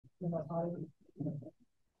All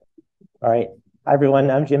right. Hi,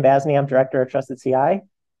 everyone. I'm Jim Basney. I'm Director of Trusted CI.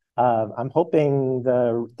 I'm hoping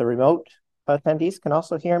the remote attendees can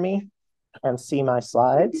also hear me and see my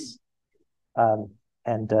slides. Um,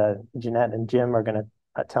 and Jeanette and Jim are going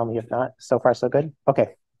to tell me if not. So far, so good. Okay.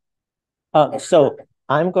 So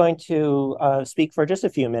I'm going to speak for just a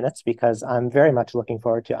few minutes because I'm very much looking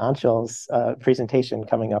forward to Anshul's presentation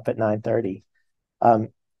coming up at 9:30.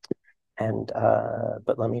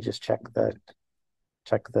 But let me just check the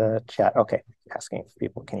chat. Okay, asking if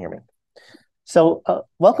people can hear me. So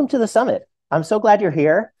welcome to the summit. I'm so glad you're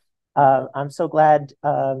here. I'm so glad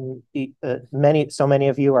so many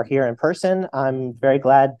of you are here in person. I'm very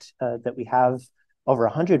glad that we have over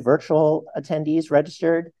 100 virtual attendees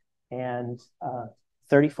registered and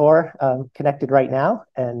 34 connected right now.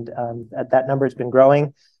 And that number has been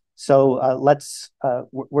growing. So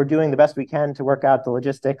we're doing the best we can to work out the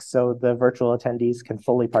logistics so the virtual attendees can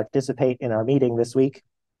fully participate in our meeting this week.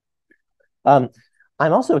 I'm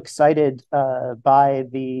also excited by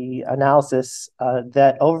the analysis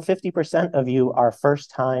that over 50% of you are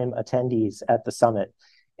first-time attendees at the summit.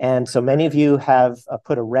 And so many of you have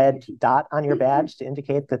put a red dot on your badge to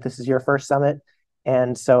indicate that this is your first summit.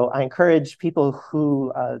 And so I encourage people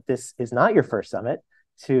who this is not your first summit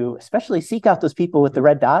to especially seek out those people with the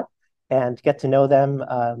red dot and get to know them.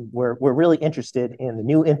 We're really interested in the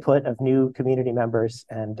new input of new community members,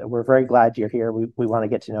 and we're very glad you're here. We want to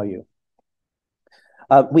get to know you.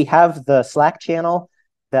 We have the Slack channel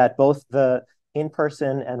that both the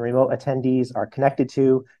in-person and remote attendees are connected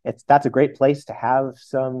to. That's a great place to have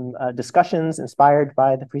some discussions inspired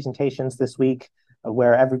by the presentations this week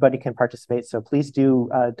where everybody can participate. So please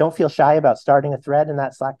don't feel shy about starting a thread in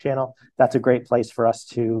that Slack channel. That's a great place for us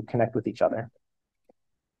to connect with each other.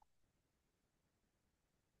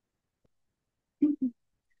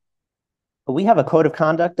 We have a code of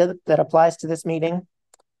conduct that applies to this meeting.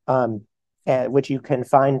 Which you can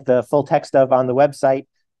find the full text of on the website.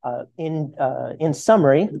 In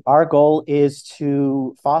summary, our goal is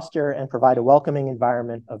to foster and provide a welcoming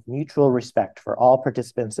environment of mutual respect for all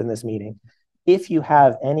participants in this meeting. If you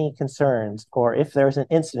have any concerns or if there's an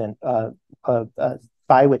incident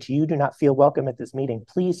by which you do not feel welcome at this meeting,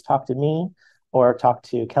 please talk to me or talk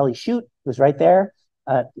to Kelly Shute, who's right there.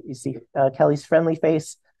 You see Kelly's friendly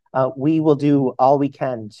face. We will do all we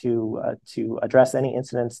can to address any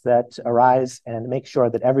incidents that arise and make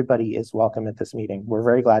sure that everybody is welcome at this meeting. We're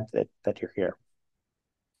very glad that you're here.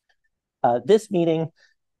 This meeting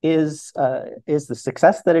is the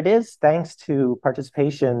success that it is thanks to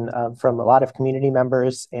participation from a lot of community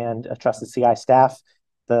members and Trusted CI staff.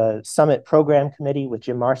 The Summit Program Committee with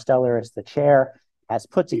Jim Marsteller as the chair has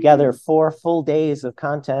put together 4 full days of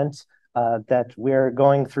content that we're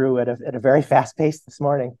going through at a very fast pace this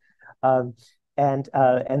morning, and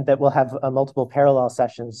that we'll have multiple parallel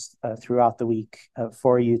sessions throughout the week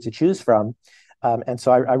for you to choose from. And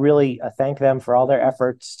so I really thank them for all their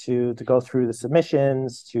efforts to go through the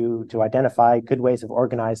submissions, to identify good ways of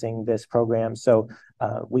organizing this program so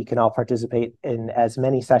we can all participate in as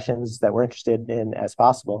many sessions that we're interested in as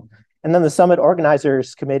possible. And then the Summit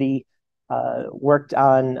Organizers Committee worked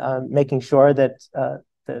on making sure that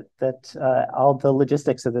all the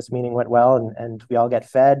logistics of this meeting went well, and we all get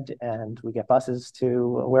fed and we get buses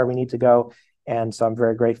to where we need to go. And so I'm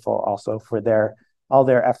very grateful also for all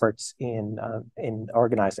their efforts in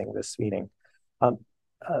organizing this meeting.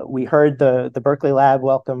 We heard the Berkeley Lab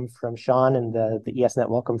welcome from Sean and the ESNet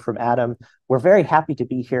welcome from Adam. We're very happy to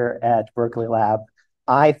be here at Berkeley Lab.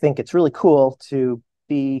 I think it's really cool to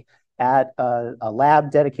be at a lab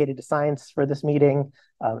dedicated to science for this meeting,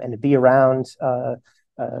 and to be around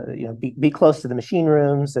be close to the machine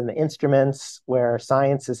rooms and the instruments where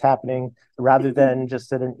science is happening rather than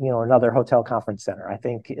just at another hotel conference center. I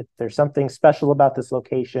think there's something special about this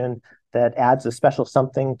location that adds a special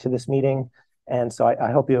something to this meeting. And so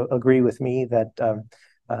I hope you agree with me that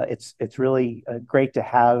it's really great to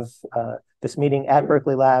have this meeting at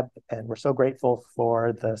Berkeley Lab. And we're so grateful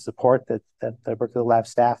for the support that the Berkeley Lab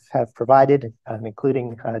staff have provided,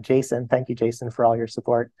 including Jason. Thank you, Jason, for all your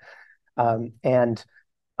support. And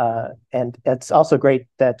it's also great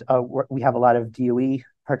that we have a lot of DOE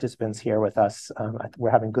participants here with us. We're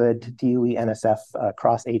having good DOE NSF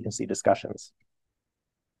cross-agency discussions.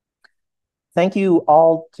 Thank you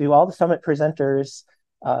all to all the summit presenters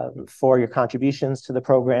for your contributions to the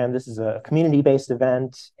program. This is a community-based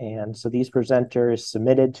event, and so these presenters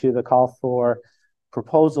submitted to the call for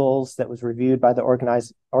proposals that was reviewed by the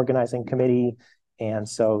organizing committee. And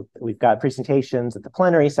so we've got presentations at the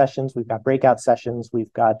plenary sessions, we've got breakout sessions,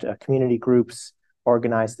 we've got community groups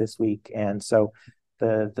organized this week. And so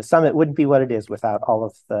the summit wouldn't be what it is without all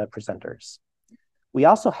of the presenters. We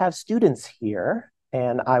also have students here,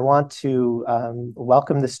 and I want to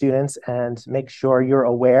welcome the students and make sure you're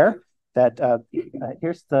aware that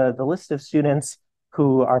here's the list of students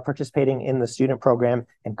who are participating in the student program.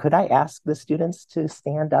 And could I ask the students to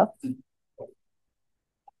stand up?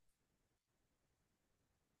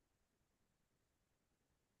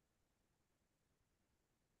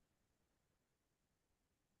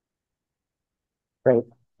 Great.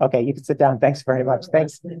 Okay, you can sit down. Thanks very much.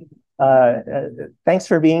 Thanks. Thanks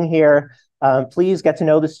for being here. Please get to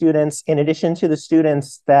know the students. In addition to the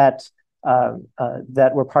students that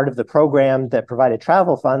that were part of the program that provided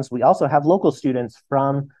travel funds, we also have local students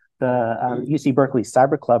from the UC Berkeley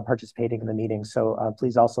Cyber Club participating in the meeting. So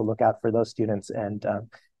please also look out for those students and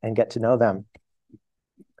get to know them.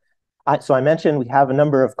 So I mentioned we have a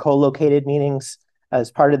number of co-located meetings as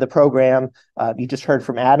part of the program. You just heard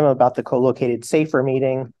from Adam about the co-located SAFER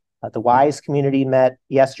meeting. The WISE community met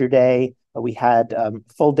yesterday. We had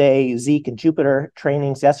full day Zeek and Jupyter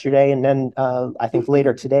trainings yesterday. And then I think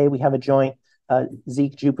later today, we have a joint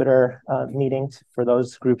Zeek Jupyter meeting for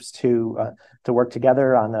those groups to work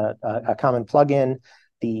together on a common plugin.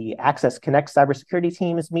 The Access Connect cybersecurity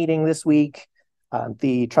team is meeting this week.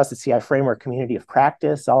 The Trusted CI Framework Community of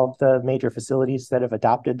Practice, all of the major facilities that have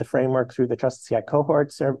adopted the framework through the Trusted CI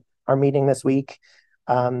cohorts are meeting this week.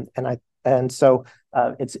 So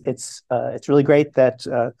it's really great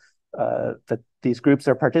that these groups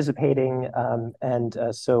are participating.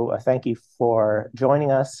 So thank you for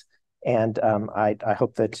joining us. And I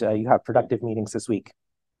hope that you have productive meetings this week.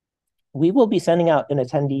 We will be sending out an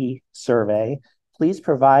attendee survey. Please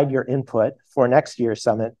provide your input for next year's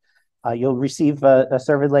summit. You'll receive a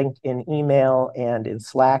survey link in email and in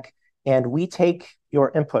Slack, and we take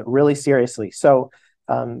your input really seriously. So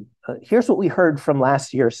here's what we heard from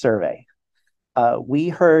last year's survey. We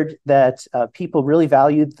heard that people really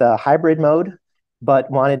valued the hybrid mode, but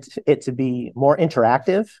wanted it to be more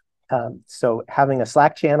interactive. So having a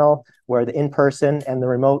Slack channel where the in-person and the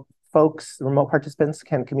remote participants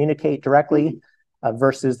can communicate directly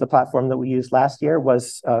versus the platform that we used last year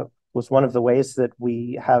was one of the ways that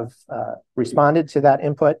we have responded to that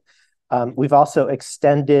input. We've also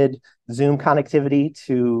extended Zoom connectivity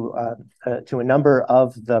to a number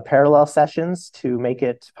of the parallel sessions to make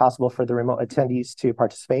it possible for the remote attendees to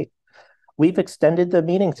participate. We've extended the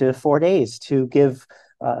meeting to 4 days to give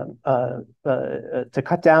to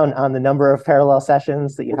cut down on the number of parallel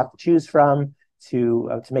sessions that you have to choose from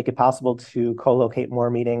to make it possible to co-locate more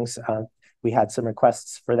meetings. We had some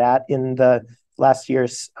requests for that in the last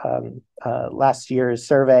year's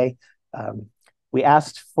survey. We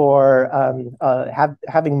asked for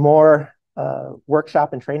having more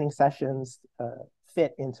workshop and training sessions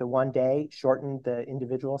fit into 1 day, shorten the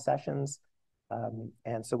individual sessions.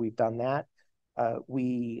 And so we've done that.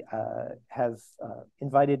 We have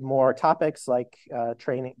invited more topics like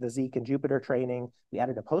training, the Zeek and Jupyter training. We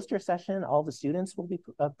added a poster session. All the students will be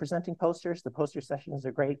presenting posters. The poster session is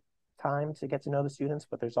a great time to get to know the students,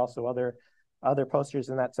 but there's also other posters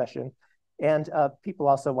in that session. And people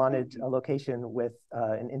also wanted a location with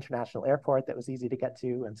an international airport that was easy to get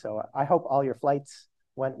to. And so I hope all your flights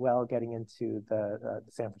went well getting into the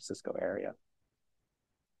San Francisco area.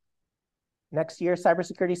 Next year's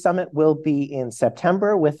Cybersecurity Summit will be in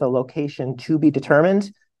September with a location to be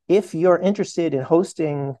determined. If you're interested in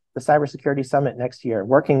hosting the Cybersecurity Summit next year,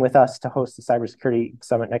 working with us to host the Cybersecurity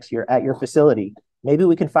Summit next year at your facility, maybe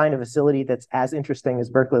we can find a facility that's as interesting as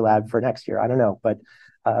Berkeley Lab for next year. I don't know, but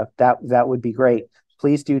that would be great.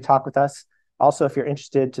 Please do talk with us. Also, if you're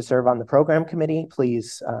interested to serve on the program committee,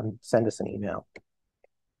 please send us an email.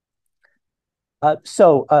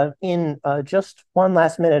 In just one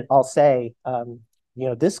last minute, I'll say,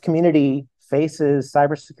 this community faces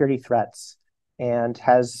cybersecurity threats and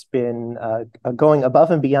has been going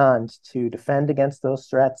above and beyond to defend against those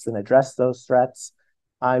threats and address those threats.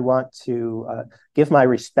 I want to give my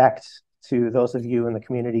respect to those of you in the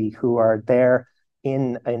community who are there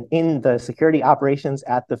in the security operations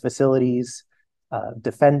at the facilities,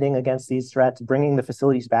 defending against these threats, bringing the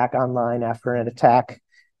facilities back online after an attack.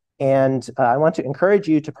 And I want to encourage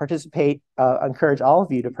you to participate, encourage all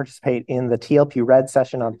of you to participate in the TLP Red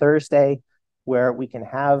session on Thursday, where we can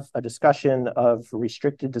have a discussion of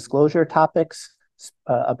restricted disclosure topics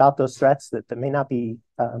about those threats that may not be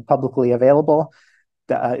publicly available.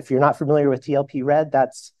 If you're not familiar with TLP Red,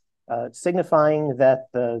 that's signifying that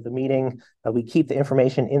the meeting, we keep the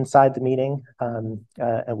information inside the meeting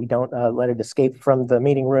and we don't let it escape from the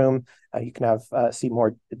meeting room. You can see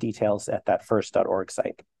more details at that first.org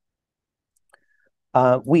site.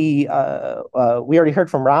 We already heard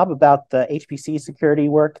from Rob about the HPC security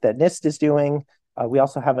work that NIST is doing. We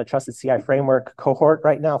also have a Trusted CI Framework cohort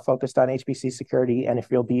right now focused on HPC security. And if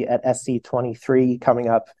you'll be at SC23 coming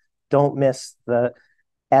up, don't miss the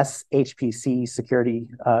SHPC security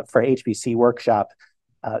for HPC workshop.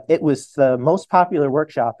 It was the most popular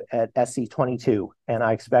workshop at SC22, and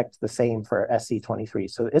I expect the same for SC23.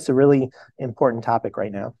 So it's a really important topic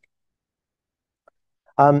right now.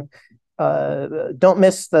 Don't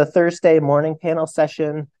miss the Thursday morning panel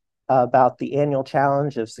session about the annual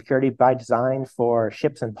challenge of security by design for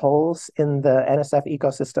ships and poles in the NSF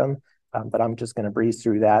ecosystem, but I'm just going to breeze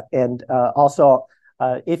through that. And also,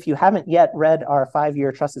 if you haven't yet read our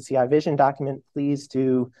 5-year Trusted CI Vision document, please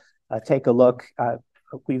do take a look.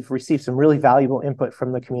 We've received some really valuable input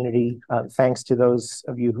from the community, thanks to those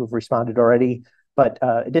of you who've responded already, but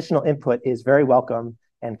additional input is very welcome,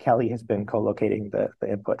 and Kelly has been co-locating the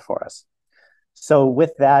input for us. So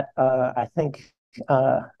with that, I think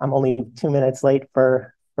I'm only 2 minutes late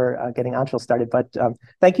for getting Anshul started, but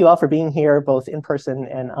thank you all for being here, both in person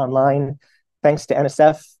and online. Thanks to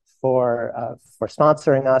NSF for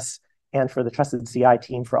sponsoring us, and for the Trusted CI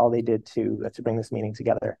team for all they did to bring this meeting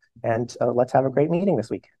together. And let's have a great meeting this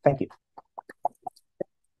week. Thank you.